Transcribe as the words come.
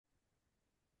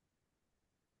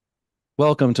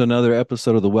Welcome to another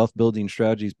episode of the Wealth Building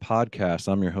Strategies podcast.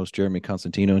 I'm your host, Jeremy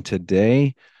Constantino. And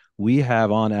today we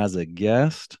have on as a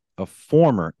guest a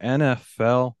former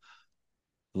NFL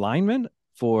lineman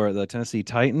for the Tennessee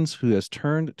Titans who has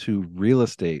turned to real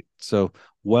estate. So,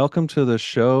 welcome to the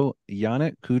show,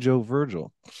 Yannik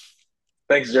Cudjoe-Virgil.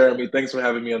 Thanks, Jeremy. Thanks for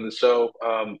having me on the show.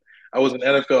 I was an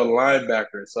NFL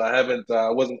linebacker, so I haven't. I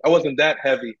wasn't that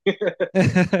heavy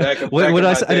what back did in I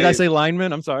my say? Did I days. say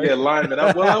lineman? I'm sorry. Yeah, lineman.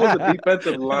 I was a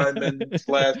defensive lineman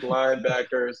slash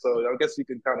linebacker, so I guess you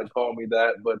can kind of call me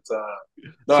that. But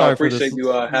no, I Sorry for appreciate this. you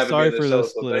having me Sorry on the for the show. So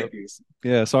split thank up. you.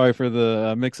 Yeah, sorry for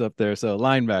the mix up there. So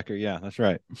linebacker. Yeah, that's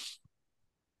right.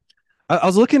 I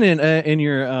was looking in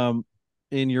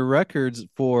your records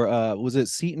for was it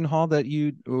Seton Hall that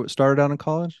you started out in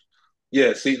college?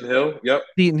 Yeah, Seton Hill. Yep.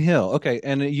 Seton Hill. Okay,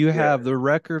 and you Yeah. have the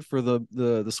record for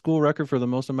the school record for the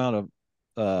most amount of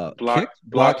Block kicks,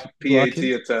 block block PAT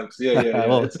kicks. attempts. Yeah.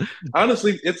 Well, It's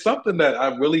honestly it's something that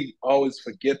I really always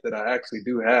forget that I actually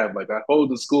do have. Like I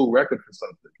hold the school record for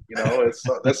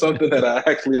something. That's something that I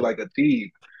actually like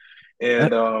achieved.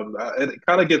 And it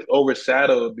kind of gets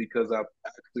overshadowed because I've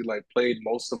actually like played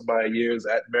most of my years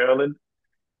at Maryland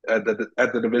at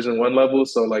the Division 1 level.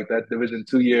 So like that Division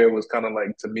 2 year was kind of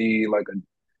like to me like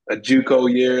a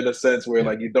JUCO year in a sense where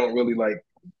like you don't really like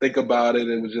think about it.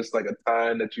 It was just like a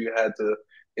time that you had to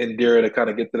endure to kind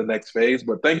of get to the next phase.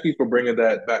 But thank you for bringing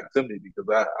that back to me because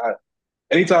I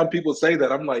anytime people say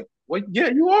that, I'm like, well, yeah,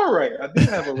 you are right. I do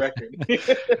have a record.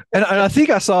 and I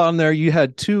think I saw on there you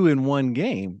had two in one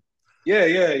game. Yeah,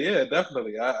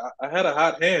 definitely. I had a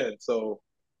hot hand, so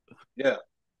yeah,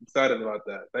 excited about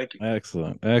that. Thank you.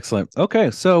 Excellent, excellent. Okay,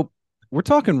 so we're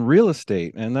talking real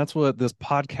estate, and that's what this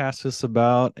podcast is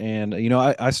about. And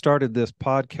I started this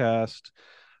podcast.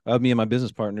 Me and my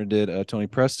business partner did, Tony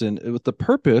Preston, with the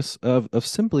purpose of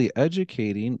simply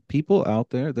educating people out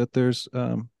there that there's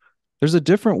a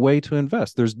different way to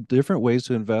invest. There's different ways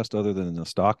to invest other than in the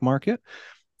stock market,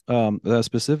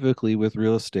 specifically with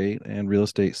real estate and real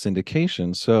estate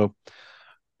syndication. So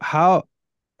how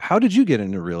how did you get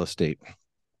into real estate?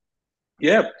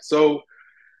 Yeah, so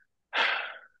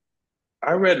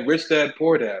I read Rich Dad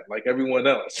Poor Dad like everyone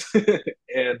else, and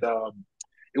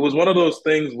it was one of those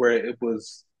things where it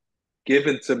was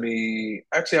given to me.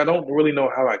 Actually, I don't really know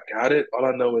how I got it. All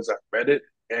I know is I read it,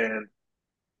 and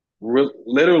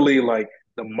literally like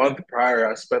the month prior,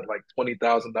 I spent like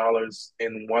 $20,000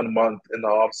 in 1 month in the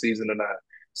off season, and I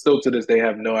still to this day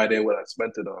have no idea what I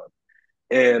spent it on.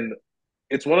 And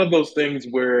it's one of those things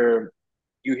where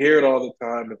you hear it all the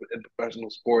time in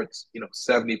professional sports.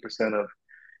 70% of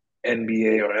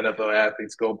NBA or NFL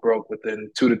athletes go broke within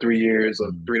 2 to 3 years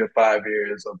or Mm. 3 to 5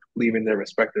 years of leaving their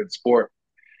respective sport.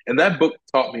 And that book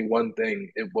taught me one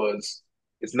thing.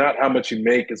 It's not how much you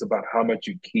make, it's about how much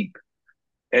you keep.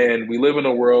 And we live in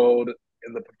a world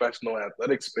in the professional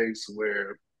athletic space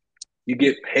where you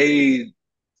get paid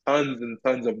tons and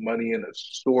tons of money in a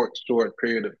short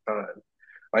period of time.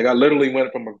 Like I literally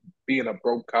went from being a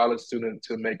broke college student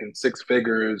to making six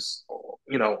figures,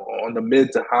 on the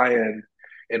mid to high end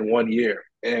in 1 year.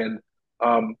 And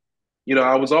um,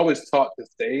 I was always taught to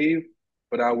save,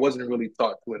 but I wasn't really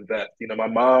taught to invest. My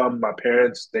mom, my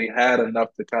parents, they had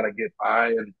enough to kind of get by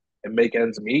and make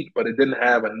ends meet, but it didn't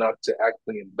have enough to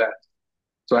actually invest.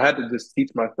 So I had to just teach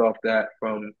myself that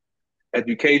from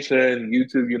education,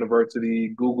 YouTube University,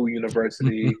 Google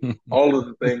University, all of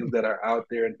the things that are out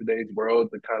there in today's world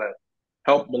to kind of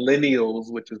help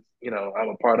millennials, which is, I'm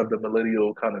a part of the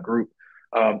millennial kind of group,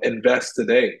 invest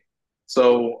today.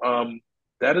 So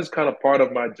that is kind of part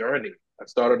of my journey. I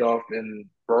started off in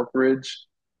brokerage,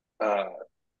 uh,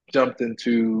 jumped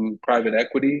into private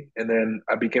equity, and then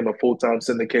I became a full-time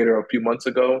syndicator a few months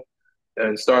ago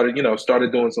and started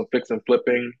doing some fix and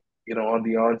flipping, on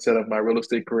the onset of my real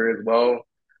estate career as well.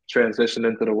 Transitioned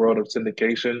into the world of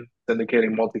syndication,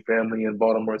 syndicating multifamily in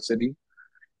Baltimore City.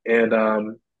 And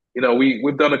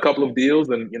we've done a couple of deals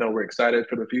and we're excited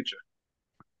for the future.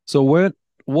 So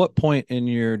what point in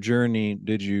your journey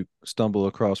did you stumble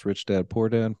across Rich Dad Poor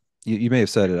Dad? You may have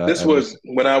said it. This I missed was it.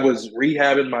 when I was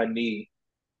rehabbing my knee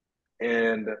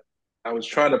and I was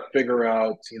trying to figure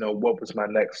out, what was my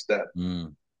next step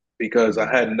Mm. because I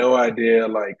Mm. had no idea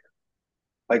like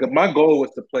my goal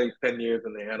was to play 10 years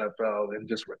in the NFL and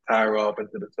just retire off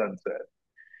into the sunset.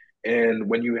 And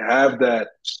when you have that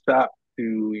stop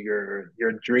to your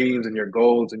dreams and your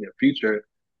goals and your future,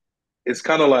 it's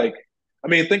kind of like, I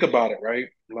mean, think about it, right?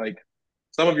 Like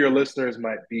some of your listeners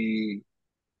might be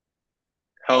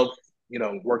health,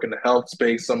 work in the health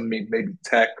space. Some maybe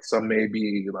tech. Some may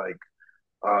be like,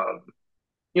 um,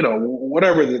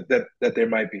 whatever that there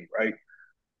might be, right?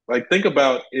 Like think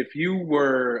about if you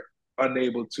were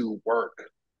unable to work.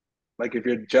 Like if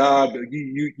your job,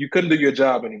 you couldn't do your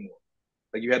job anymore.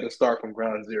 Like you had to start from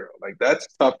ground zero. Like that's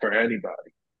tough for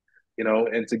anybody,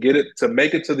 and to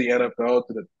make it to the NFL,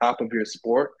 to the top of your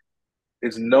sport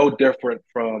is no different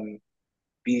from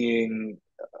being,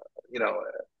 you know,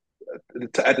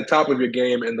 at the top of your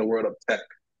game in the world of tech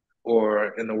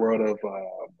or in the world of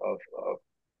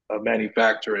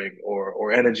manufacturing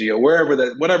or energy or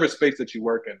whatever space that you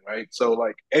work in, right? So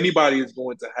like anybody is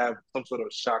going to have some sort of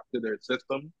shock to their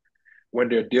system when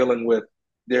they're dealing with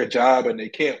their job and they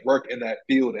can't work in that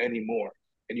field anymore.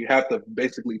 And you have to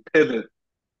basically pivot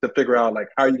to figure out like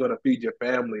how you're going to feed your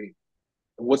family.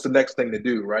 What's the next thing to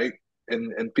do, right?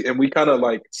 And we kind of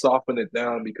like soften it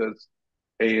down because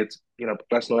hey, it's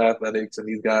professional athletics and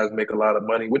these guys make a lot of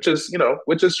money, which is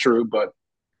true, but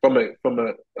from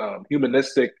a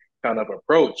humanistic kind of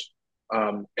approach,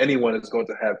 anyone is going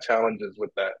to have challenges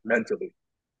with that mentally.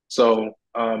 So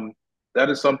that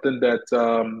is something that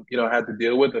I had to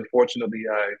deal with. Unfortunately,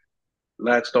 I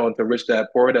latched on to Rich Dad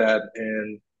Poor Dad,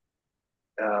 and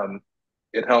um,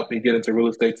 it helped me get into real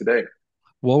estate today.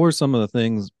 What were some of the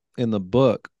things in the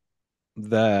book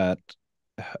that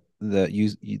that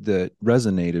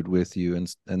resonated with you,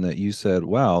 and that you said,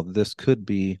 "Wow, this could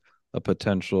be a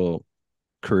potential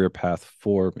career path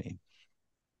for me"?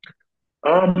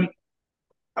 Um,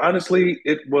 Honestly,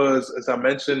 it was, as I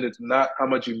mentioned, it's not how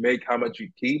much you make, how much you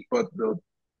keep, but the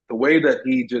way that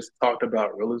he just talked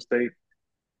about real estate,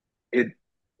 it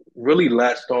really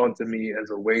latched on to me as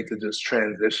a way to just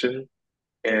transition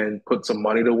and put some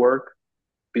money to work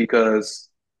because,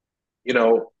 you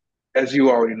know, as you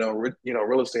already know,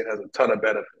 real estate has a ton of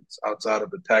benefits outside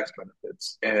of the tax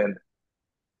benefits. And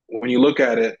when you look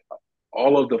at it,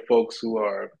 all of the folks who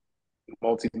are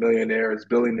multimillionaires,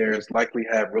 billionaires likely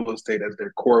have real estate as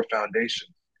their core foundation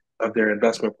of their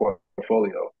investment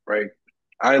portfolio, right?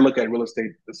 I look at real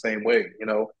estate the same way.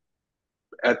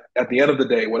 At the end of the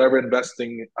day, whatever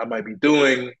investing I might be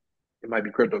doing, it might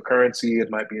be cryptocurrency, it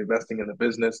might be investing in a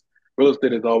business. Real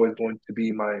estate is always going to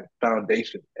be my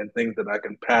foundation and things that I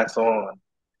can pass on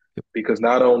because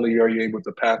not only are you able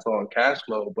to pass on cash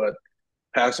flow, but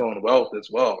pass on wealth as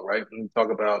well, right? When we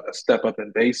talk about a step up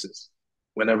in basis,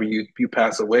 whenever you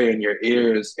pass away and your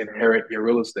heirs inherit your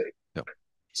real estate. Yep.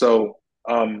 So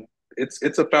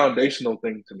it's a foundational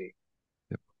thing to me.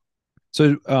 Yep.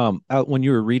 So, when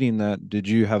you were reading that, did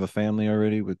you have a family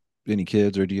already with any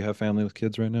kids, or do you have family with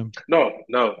kids right now? No,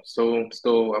 no. So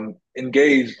still I'm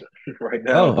engaged right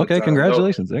now, Oh, but okay. no,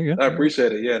 Congratulations. There you I go.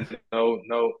 appreciate it. Yeah,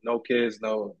 no kids,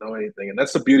 no anything. And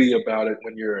that's the beauty about it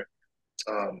when you're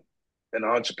um, an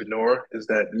entrepreneur is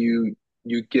that you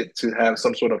get to have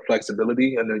some sort of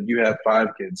flexibility, and then you have 5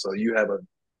 kids, so you have a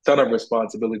ton of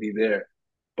responsibility there.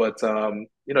 But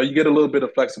you get a little bit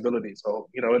of flexibility. So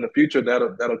in the future,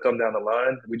 that'll come down the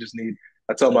line. We just need.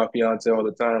 I tell my fiance all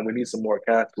the time, we need some more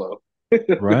cash flow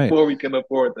Right. before we can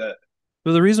afford that.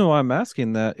 But the reason why I'm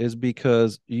asking that is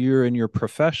because you're in your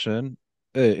profession,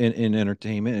 in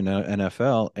entertainment in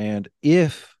NFL, and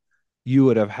if you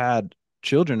would have had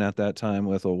children at that time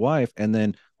with a wife, and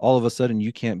then all of a sudden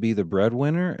you can't be the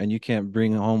breadwinner and you can't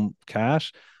bring home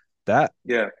cash, that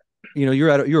Yeah,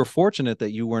 you're fortunate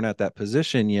that you weren't at that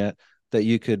position yet, that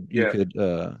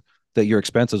yeah. that your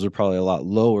expenses are probably a lot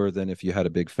lower than if you had a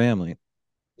big family.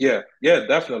 Yeah,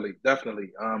 definitely, definitely.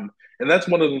 And that's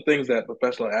one of the things that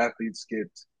professional athletes get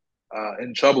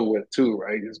in trouble with too,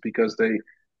 right? Is because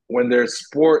when their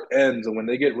sport ends and when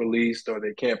they get released or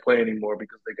they can't play anymore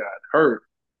because they got hurt,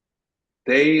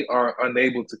 they are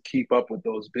unable to keep up with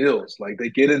those bills. Like they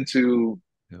get into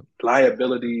Yep.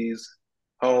 liabilities,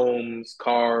 homes,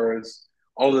 cars,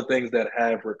 all the things that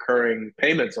have recurring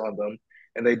payments on them,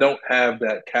 and they don't have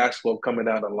that cash flow coming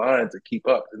down the line to keep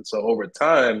up. And so over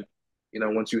time,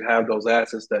 once you have those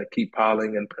assets that keep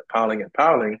piling and piling and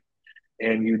piling,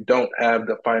 and you don't have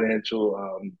the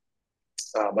financial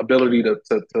ability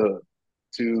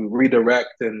to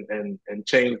redirect and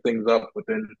change things up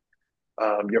within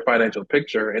your financial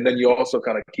picture, and then you also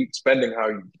kind of keep spending how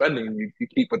you're spending, you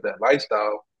keep with that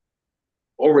lifestyle,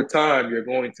 over time, you're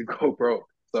going to go broke.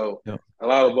 So Yep. a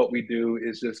lot of what we do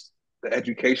is just the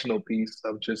educational piece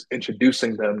of just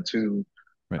introducing them to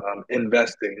Right.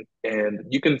 investing. And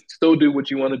you can still do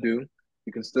what you want to do.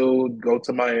 You can still go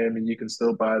to Miami. You can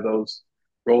still buy those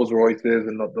Rolls Royces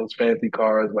and those fancy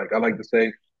cars. Like I like to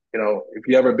say, if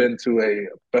you ever been to a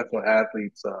professional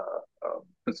athlete's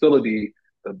facility,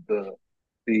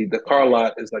 the car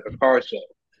lot is like a car show.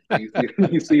 So you see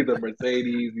you see the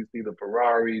Mercedes, you see the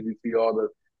Ferraris, you see all the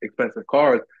expensive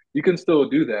cars. You can still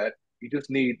do that. You just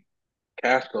need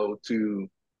cash flow to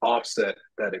offset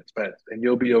that expense, and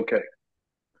you'll be okay.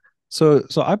 So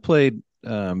I played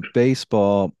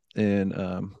baseball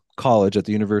in college at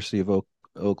the University of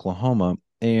Oklahoma,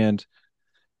 and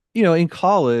in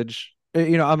college,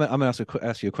 I'm gonna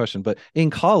ask you a question, but in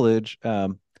college,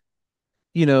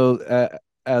 you know, uh,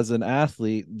 as an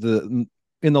athlete, the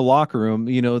in the locker room,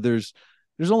 there's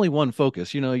only one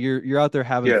focus. You're out there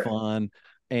having Yeah, fun,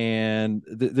 and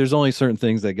there's only certain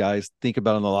things that guys think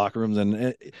about in the locker rooms,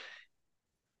 and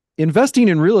investing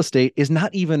in real estate is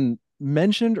not even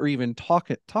mentioned or even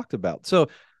talked about. So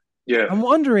yeah. I'm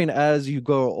wondering, as you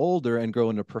grow older and grow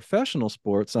into professional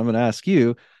sports, I'm going to ask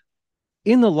you,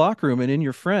 in the locker room and in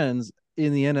your friends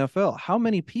in the NFL, how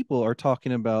many people are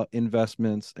talking about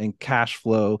investments and cash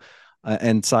flow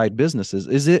and side businesses?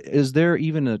 Is there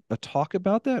even a talk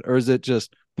about that, or is it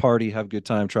just party, have a good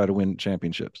time, try to win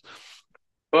championships?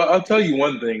 Well, I'll tell you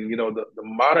one thing,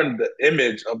 the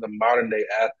image of the modern day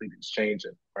athlete is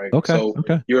changing, right? Okay, So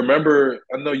okay, you remember,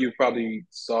 I know you probably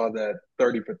saw that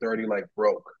 30 for 30 like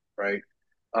broke, right?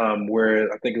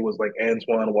 Where I think it was like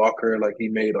Antoine Walker, like he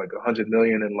made like 100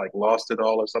 million and like lost it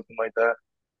all or something like that.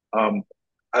 Um,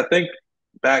 I think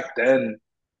back then,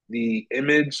 the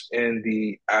image and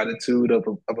the attitude of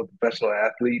a professional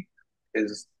athlete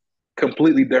is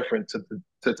completely different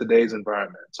to today's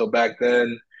environment. So back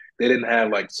then, they didn't have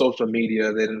like social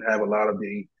media. They didn't have a lot of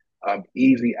the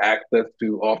easy access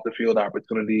to off the field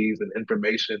opportunities and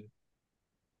information.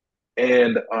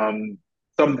 And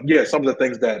some of the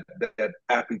things that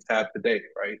athletes have today,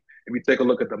 right? If you take a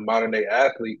look at the modern day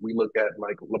athlete, we look at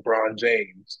like LeBron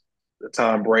James, the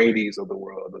Tom Brady's of the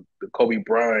world, the Kobe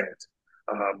Bryant,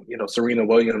 Serena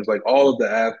Williams, like all of the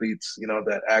athletes,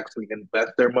 that actually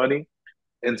invest their money.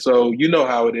 And so you know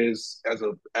how it is as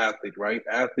an athlete, right?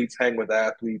 Athletes hang with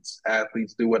athletes,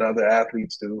 athletes do what other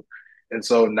athletes do. And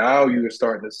so now you're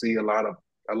starting to see a lot of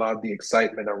the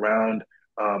excitement around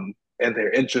and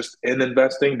their interest in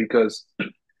investing because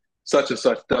such and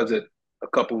such does it a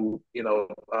couple,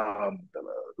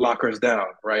 lockers down,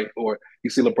 right? Or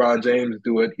you see LeBron James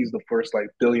do it. He's the first like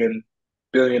billion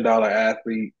dollar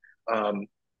athlete. I'm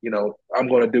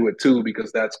going to do it too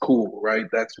because that's cool, right?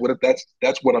 That's what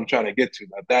I'm trying to get to.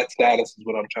 Now, that status is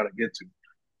what I'm trying to get to.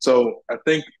 So I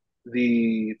think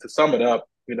the to sum it up,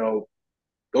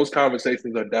 those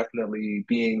conversations are definitely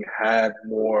being had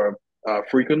more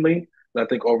frequently. And I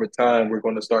think over time we're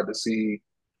going to start to see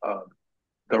um,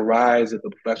 the rise of the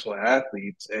professional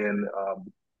athletes and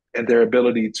their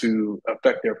ability to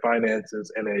affect their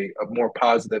finances in a more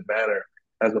positive manner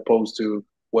as opposed to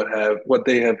what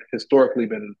they have historically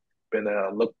been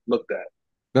looked at.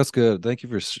 that's good. Thank you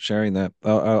for sharing that.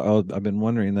 I've been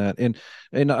wondering that, and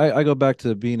I go back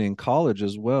to being in college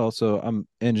as well. So I'm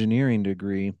engineering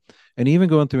degree, and even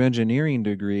going through engineering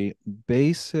degree,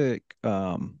 basic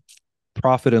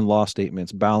profit and loss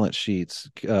statements, balance sheets,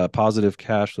 positive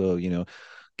cash flow,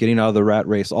 getting out of the rat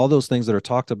race, all those things that are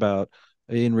talked about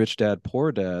in Rich Dad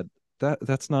Poor Dad,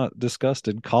 that's not discussed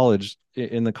in college,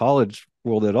 in the college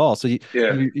world at all. So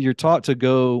Yeah, you're taught to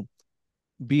go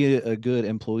be a good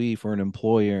employee for an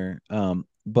employer,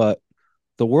 but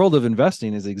the world of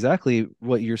investing is exactly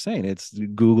what you're saying. It's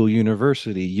Google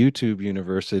University, YouTube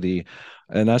University,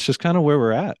 and that's just kind of where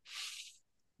we're at.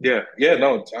 yeah, yeah.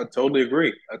 No, I totally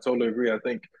agree. I totally agree. I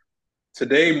think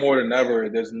today more than ever,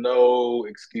 there's no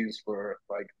excuse for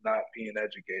like not being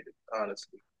educated,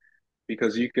 honestly.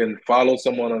 Because you can follow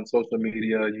someone on social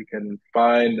media. You can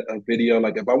find a video.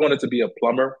 Like if I wanted to be a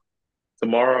plumber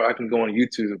tomorrow, I can go on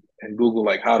YouTube and Google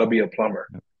like how to be a plumber.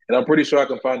 And I'm pretty sure I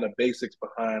can find the basics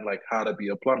behind like how to be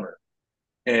a plumber.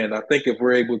 And I think if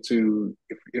you're able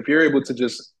to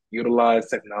just utilize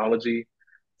technology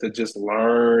to just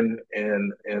learn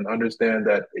and understand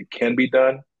that it can be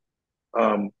done,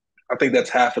 um, I think that's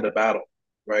half of the battle,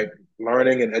 right?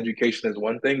 Learning and education is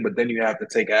one thing, but then you have to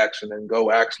take action and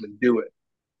go actually do it.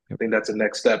 I think that's the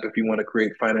next step if you want to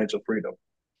create financial freedom.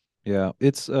 Yeah,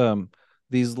 it's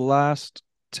these last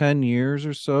 10 years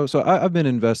or so. So I've been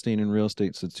investing in real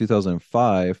estate since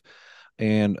 2005,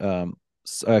 and I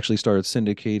actually started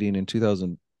syndicating in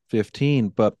 2015.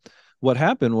 But what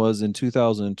happened was in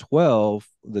 2012,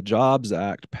 the Jobs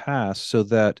Act passed so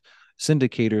that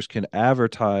syndicators can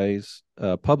advertise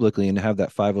publicly and have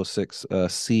that 506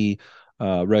 C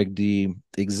Reg D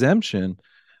exemption.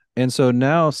 And so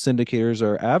now syndicators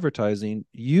are advertising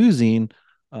using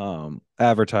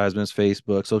advertisements,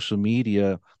 Facebook, social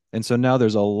media. And so now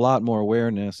there's a lot more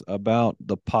awareness about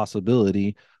the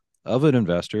possibility of an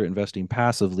investor investing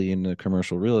passively in the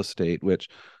commercial real estate, which,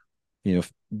 you know,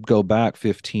 go back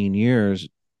 15 years.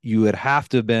 you would have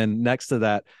to have been next to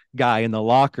that guy in the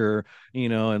locker,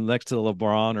 and next to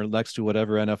LeBron or next to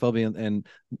whatever NFL and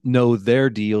know their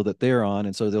deal that they're on.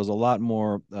 And so there was a lot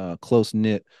more close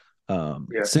knit Yeah,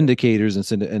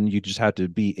 syndicators and you just had to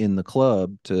be in the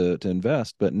club to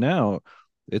invest. But now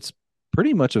it's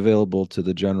pretty much available to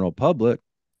the general public,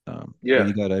 but yeah,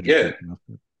 you got to yeah, educate them.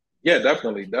 yeah,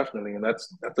 definitely, definitely, and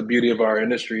that's the beauty of our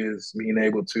industry is being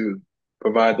able to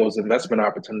provide those investment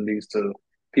opportunities to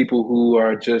people who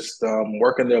are just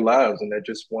working their lives and they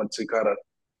just want to kind of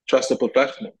trust a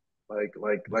professional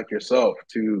like yourself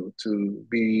to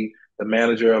be the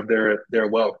manager of their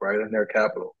wealth, right, and their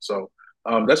capital. So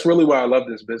that's really why I love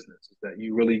this business is that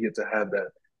you really get to have that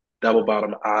double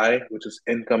bottom I, which is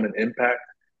income and impact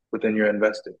within your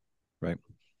investing. Right.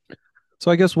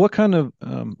 So I guess what kind of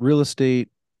real estate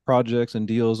projects and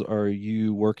deals are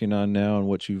you working on now, and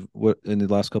what in the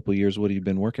last couple of years, what have you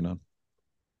been working on?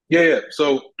 Yeah, yeah.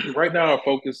 So right now our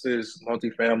focus is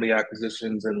multifamily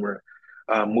acquisitions, and we're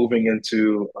moving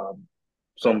into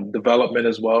some development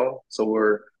as well. So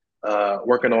we're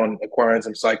working on acquiring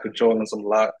some site control and some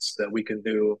lots that we can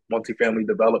do multifamily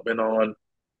development on,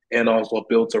 and also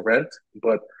build to rent.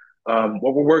 But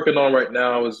what we're working on right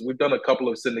now is we've done a couple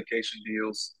of syndication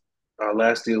deals.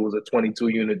 Last deal was a 22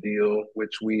 unit deal,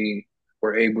 which we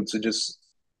were able to just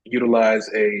utilize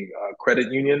a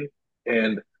credit union.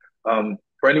 And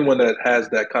for anyone that has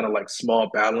that kind of like small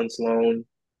balance loan,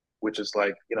 which is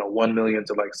like 1 million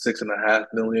to like 6.5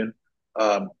 million,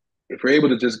 if you're able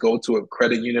to just go to a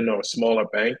credit union or a smaller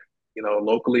bank,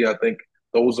 locally, I think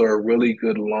those are really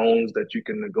good loans that you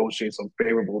can negotiate some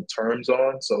favorable terms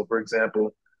on. So, for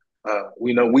example,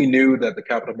 we knew that the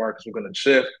capital markets were going to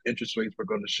shift, interest rates were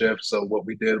going to shift. So what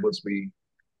we did was we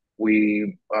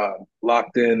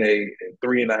locked in a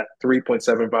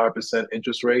 3.75%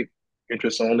 interest rate,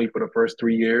 interest only for the first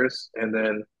 3 years, and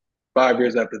then 5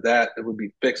 years after that, it would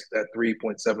be fixed at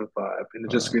 3.75, and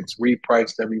it just Uh, gets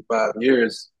repriced every 5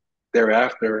 years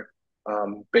thereafter,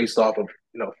 based off of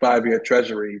 5 year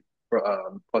Treasury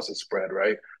plus a spread,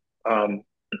 right? Um,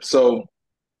 so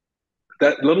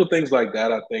that little things like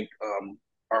that, I think,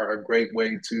 are a great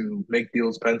way to make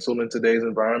deals pencil in today's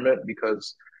environment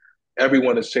because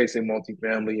everyone is chasing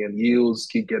multifamily and yields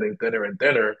keep getting thinner and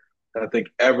thinner. And I think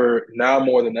ever now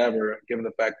more than ever, given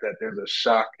the fact that there's a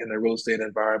shock in the real estate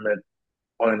environment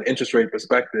on an interest rate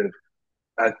perspective,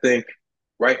 I think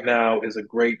right now is a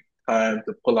great time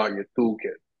to pull out your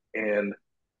toolkit and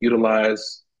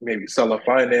utilize maybe seller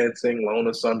financing, loan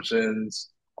assumptions,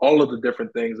 all of the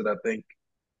different things that I think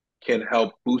can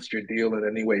help boost your deal in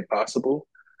any way possible.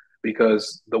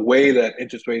 Because the way that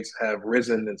interest rates have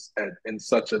risen in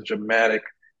such a dramatic,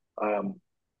 um,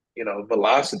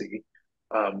 velocity,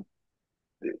 um,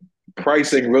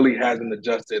 pricing really hasn't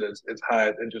adjusted as high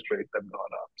as interest rates have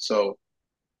gone up. So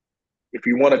if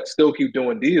you want to still keep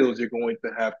doing deals, you're going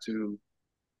to have to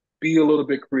be a little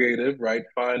bit creative, right?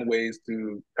 Find ways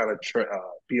to kind of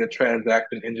be a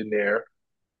transaction engineer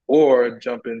or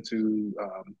jump into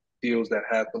deals that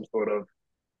have some sort of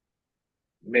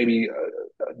maybe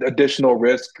additional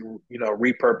risk,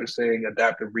 repurposing,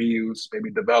 adaptive reuse,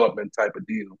 maybe development type of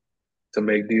deal to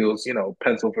make deals,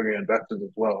 pencil for your investors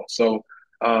as well. So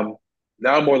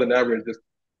now more than ever, it's just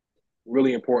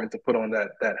really important to put on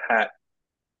that hat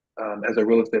as a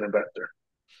real estate investor.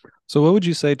 so what would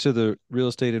you say to the real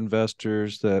estate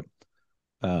investors that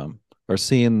are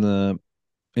seeing the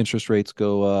interest rates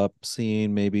go up,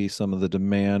 seeing maybe some of the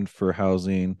demand for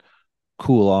housing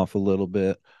cool off a little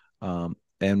bit,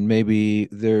 and maybe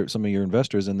they're some of your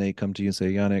investors, and they come to you and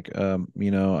say, Yannik,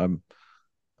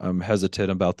 I'm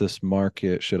hesitant about this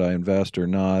market. Should I invest or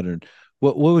not? And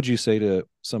what would you say to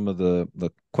some of the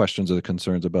questions or the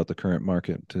concerns about the current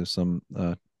market? To some,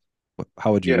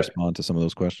 how would you Yeah, respond to some of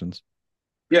those questions?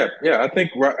 yeah, yeah. I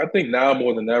think now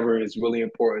more than ever is really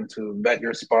important to vet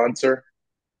your sponsor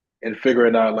and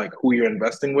figuring out like who you're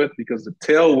investing with because the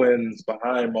tailwinds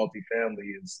behind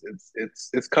multifamily is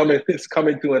it's coming it's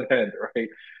coming to an end, right?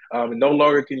 And no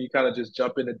longer can you kind of just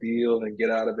jump in a deal and get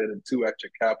out of it in 2x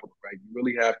your capital, right? You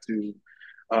really have to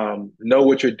know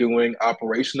what you're doing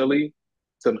operationally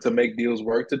to make deals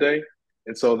work today.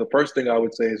 And so the first thing I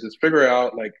would say is just figure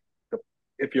out like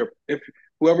if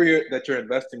whoever you're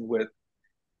investing with,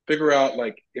 figure out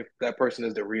like if that person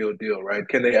is the real deal, right?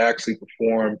 Can they actually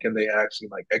perform? Can they actually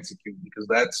like execute? Because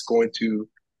that's going to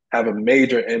have a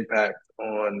major impact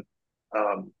on,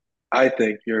 I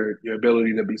think, your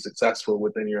ability to be successful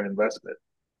within your investment.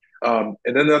 And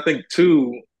then I think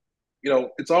too,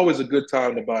 it's always a good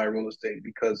time to buy real estate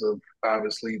because of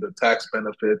obviously the tax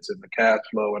benefits and the cash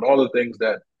flow and all the things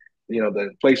that, the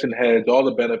inflation hedge, all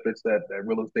the benefits that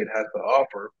real estate has to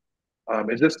offer.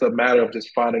 It's just a matter of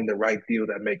just finding the right deal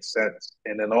that makes sense.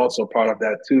 And then also part of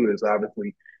that too is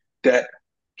obviously debt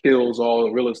kills all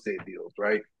the real estate deals,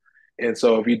 right? And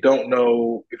so if you don't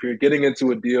know, if you're getting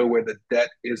into a deal where the debt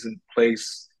isn't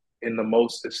placed in the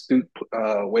most astute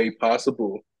way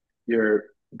possible, you're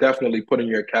definitely putting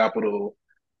your capital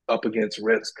up against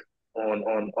risk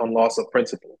on loss of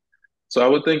principal. So I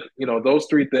would think, those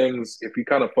three things, if you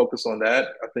kind of focus on that,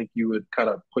 I think you would kind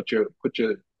of put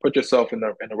yourself in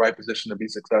the right position to be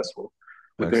successful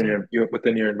within Excellent.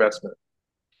 within your investment.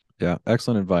 Yeah,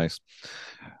 excellent advice.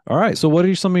 All right. So what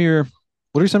are some of your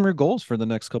goals for the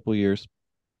next couple of years?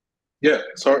 Yeah.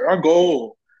 So our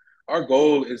goal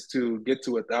is to get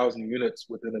to 1,000 units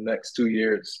within the next 2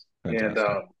 years. And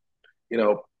Fantastic. you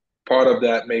know, part of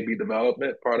that may be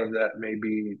development, part of that may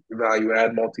be value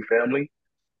add multifamily.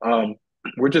 Um,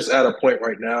 we're just at a point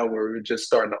right now where we're just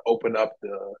starting to open up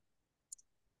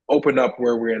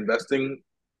where we're investing,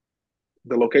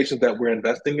 the locations that we're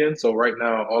investing in. So right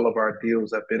now, all of our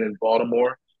deals have been in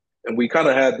Baltimore, and we kind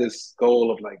of had this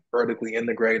goal of like vertically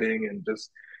integrating and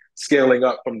just scaling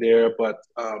up from there. But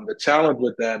the challenge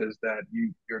with that is that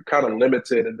you're kind of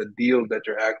limited in the deals that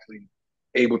you're actually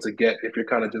able to get if you're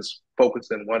kind of just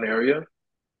focused in one area.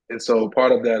 And so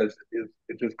part of that is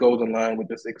it just goes in line with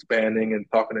just expanding and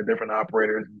talking to different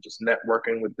operators and just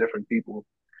networking with different people.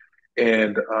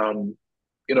 And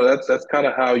that's kind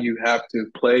of how you have to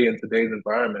play in today's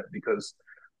environment because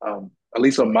at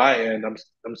least on my end,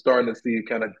 I'm starting to see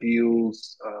kind of deal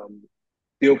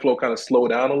flow kind of slow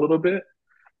down a little bit.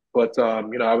 But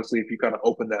obviously, if you kind of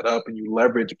open that up and you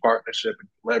leverage partnership and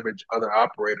leverage other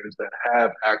operators that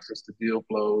have access to deal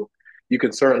flow, you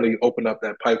can certainly open up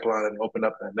that pipeline and open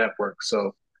up that network.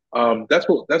 So that's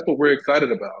what we're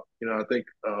excited about. I think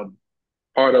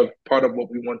part of what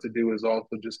we want to do is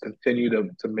also just continue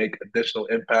to make additional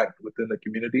impact within the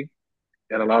community.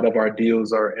 And a lot of our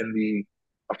deals are in the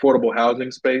affordable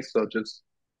housing space. So just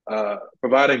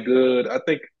providing good. I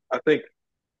think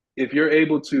if you're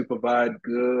able to provide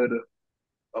good,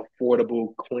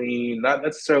 affordable, clean, not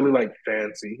necessarily like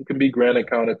fancy. It can be granite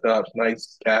countertops,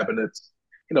 nice cabinets,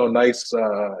 nice,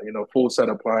 full set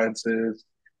appliances,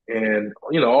 and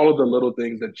all of the little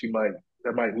things that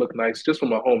might look nice just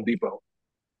from a Home Depot.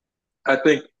 I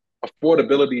think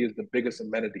affordability is the biggest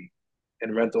amenity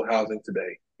in rental housing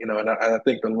today. And I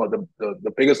think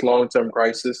the biggest long term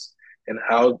crisis in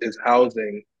how is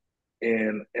housing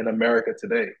in America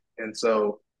today. And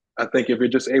so I think if you're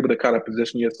just able to kind of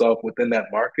position yourself within that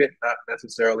market, not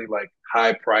necessarily like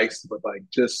high price, but like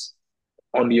just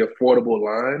on the affordable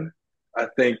line, I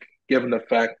think given the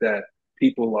fact that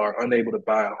people are unable to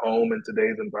buy a home in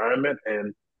today's environment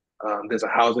and there's a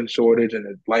housing shortage and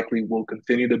it likely will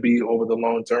continue to be over the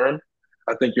long term,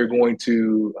 I think you're going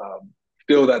to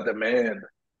feel that demand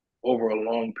over a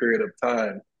long period of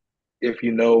time if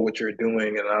you know what you're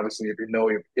doing and obviously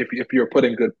if you're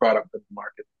putting good product in the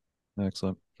market.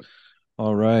 Excellent.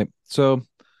 All right. So,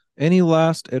 any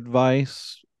last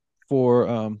advice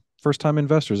for first-time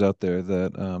investors out there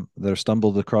that are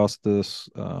stumbled across this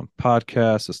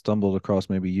podcast, that stumbled across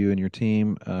maybe you and your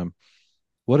team?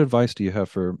 What advice do you have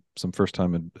for some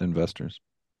first-time investors?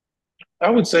 I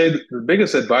would say the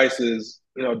biggest advice is,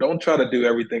 don't try to do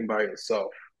everything by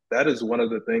yourself. That is one of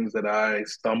the things that uh,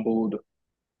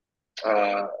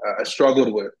 I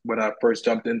struggled with when I first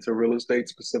jumped into real estate,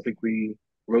 specifically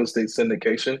real estate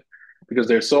syndication, because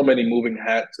there's so many moving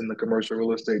hats in the commercial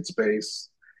real estate space.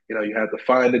 You have to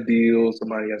find a deal,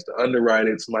 somebody has to underwrite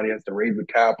it, somebody has to raise the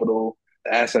capital.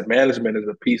 The asset management is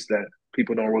a piece that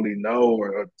people don't really know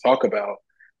or talk about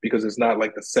because it's not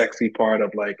like the sexy part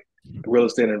of like real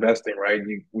estate investing, right?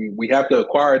 We have to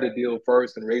acquire the deal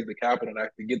first and raise the capital and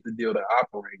actually get the deal to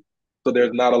operate. So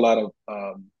there's not a lot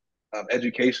of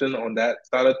education on that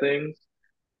side of things.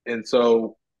 And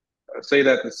so I say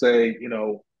that to say,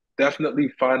 definitely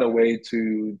find a way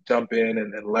to jump in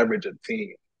and leverage a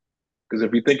team. Because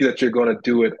if you think that you're going to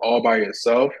do it all by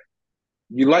yourself,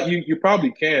 you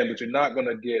probably can, but you're not going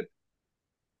to get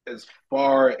as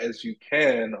far as you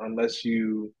can unless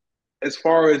you as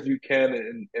far as you can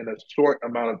in a short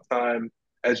amount of time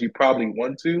as you probably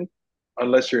want to,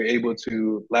 unless you're able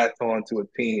to latch on to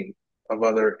a team of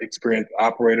other experienced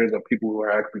operators or people who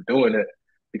are actually doing it.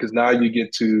 Because now you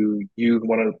get to use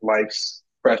one of life's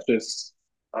precious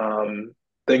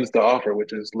things to offer,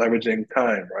 which is leveraging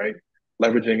time, right?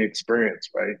 Leveraging experience,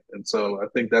 right? And so I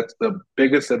think that's the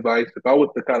biggest advice. If I was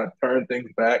to kind of turn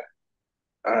things back,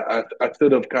 I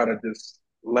should have kind of just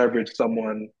leveraged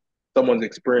someone's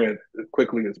experience as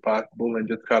quickly as possible and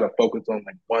just kind of focus on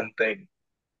like one thing.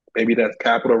 Maybe that's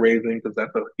capital raising because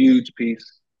that's a huge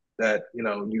piece that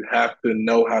you have to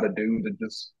know how to do to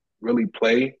just really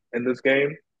play in this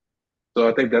game. So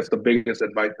I think that's the biggest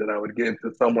advice that I would give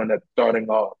to someone that's starting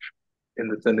off in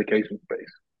the syndication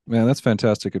space. Man, that's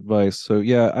fantastic advice. So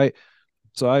yeah, I've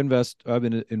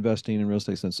been investing in real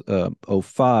estate since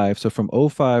 '05. So from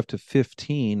 '05 to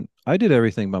 15, I did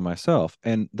everything by myself.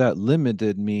 And that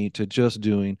limited me to just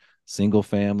doing single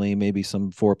family, maybe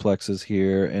some fourplexes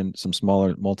here and some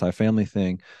smaller multifamily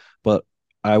thing. But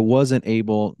I wasn't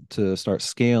able to start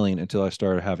scaling until I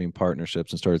started having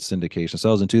partnerships and started syndication. So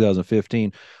that was in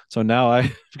 2015. So now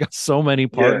I've got so many Yeah,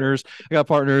 partners. I got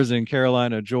partners in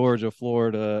Carolina, Georgia,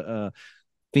 Florida,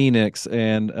 Phoenix,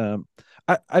 and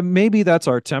I maybe that's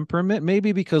our temperament.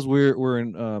 Maybe because we're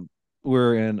in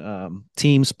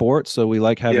team sports, so we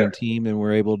like yeah, having team, and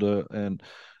we're able to, and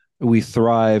we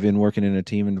thrive in working in a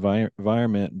team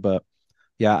environment. But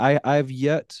yeah, I've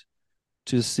yet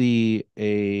to see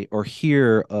a or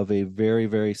hear of a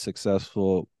very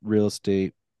successful real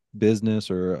estate business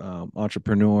or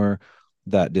entrepreneur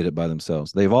that did it by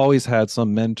themselves. They've always had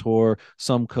some mentor,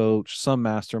 some coach, some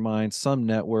mastermind, some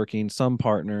networking, some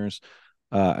partners,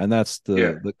 and that's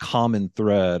yeah, the common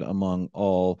thread among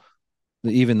all,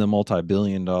 even the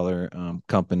multi-billion-dollar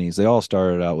companies. They all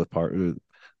started out with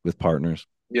partners.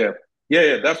 yeah,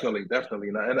 yeah. Definitely, definitely.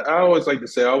 And I always like to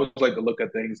say, I always like to look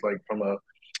at things like from a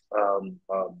um,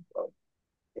 um, um,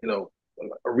 you know,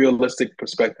 a realistic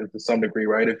perspective to some degree,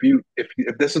 right? If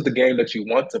this is the game that you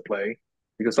want to play,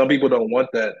 because some people don't want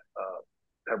that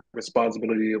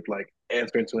responsibility of like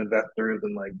answering to investors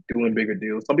and like doing bigger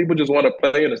deals. Some people just want to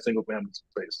play in a single family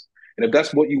space, and if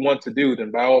that's what you want to do,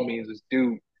 then by all means, just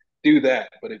do that.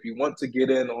 But if you want to get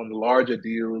in on larger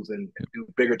deals and do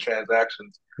bigger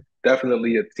transactions,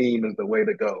 definitely a team is the way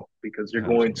to go because you're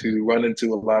going Absolutely. to run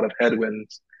into a lot of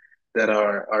headwinds that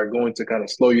are going to kind of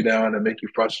slow you down and make you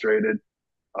frustrated.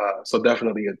 So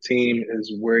definitely a team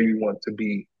is where you want to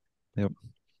be. Yep.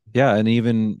 Yeah, and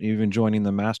even joining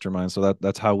the mastermind. So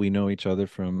that's how we know each other,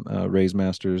 from Ray's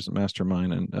Masters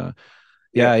Mastermind. And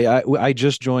yeah, Yeah, I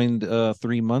just joined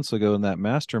 3 months ago in that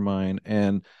mastermind,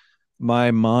 and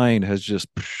my mind has just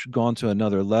gone to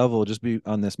another level. Just be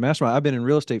on this mastermind. I've been in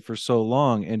real estate for so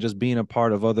long, and just being a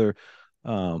part of other,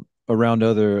 around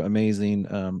other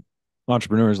amazing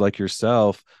entrepreneurs like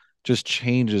yourself, just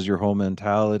changes your whole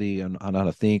mentality and on how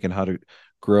to think and how to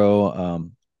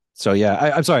grow. So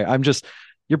yeah, I'm sorry. I'm just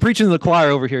You're preaching to the choir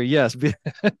over here. Yes,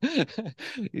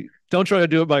 don't try to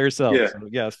do it by yourself. yeah, So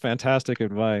yeah, it's fantastic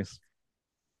advice.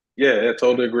 yeah. I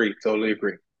totally agree. Totally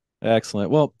agree. Excellent.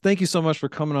 Well, thank you so much for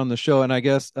coming on the show. And I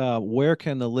guess where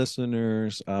can the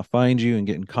listeners find you and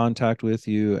get in contact with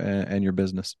you and your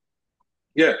business?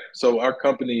 Yeah. So our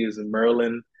company is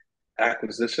Merlynn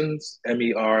Acquisitions,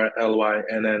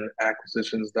 Merlynn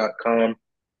acquisitions.com.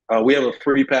 We have a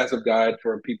free passive guide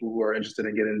for people who are interested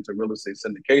in getting into real estate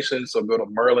syndication. So go to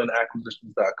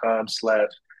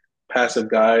merlynnacquisitions.com/passive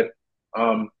guide.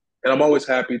 And I'm always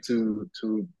happy to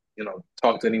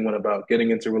talk to anyone about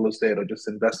getting into real estate or just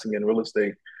investing in real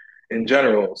estate in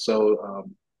general. So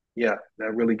yeah,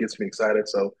 that really gets me excited.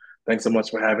 So thanks so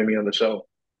much for having me on the show.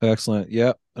 Excellent.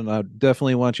 Yep. And I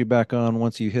definitely want you back on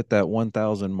once you hit that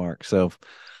 1,000 mark. So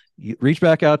you reach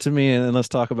back out to me, and then let's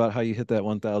talk about how you hit that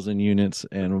 1,000 units,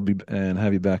 and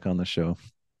have you back on the show.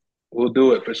 We'll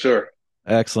do it for sure.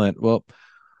 Excellent. Well,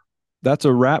 that's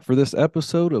a wrap for this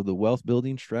episode of the Wealth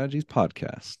Building Strategies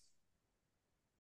podcast.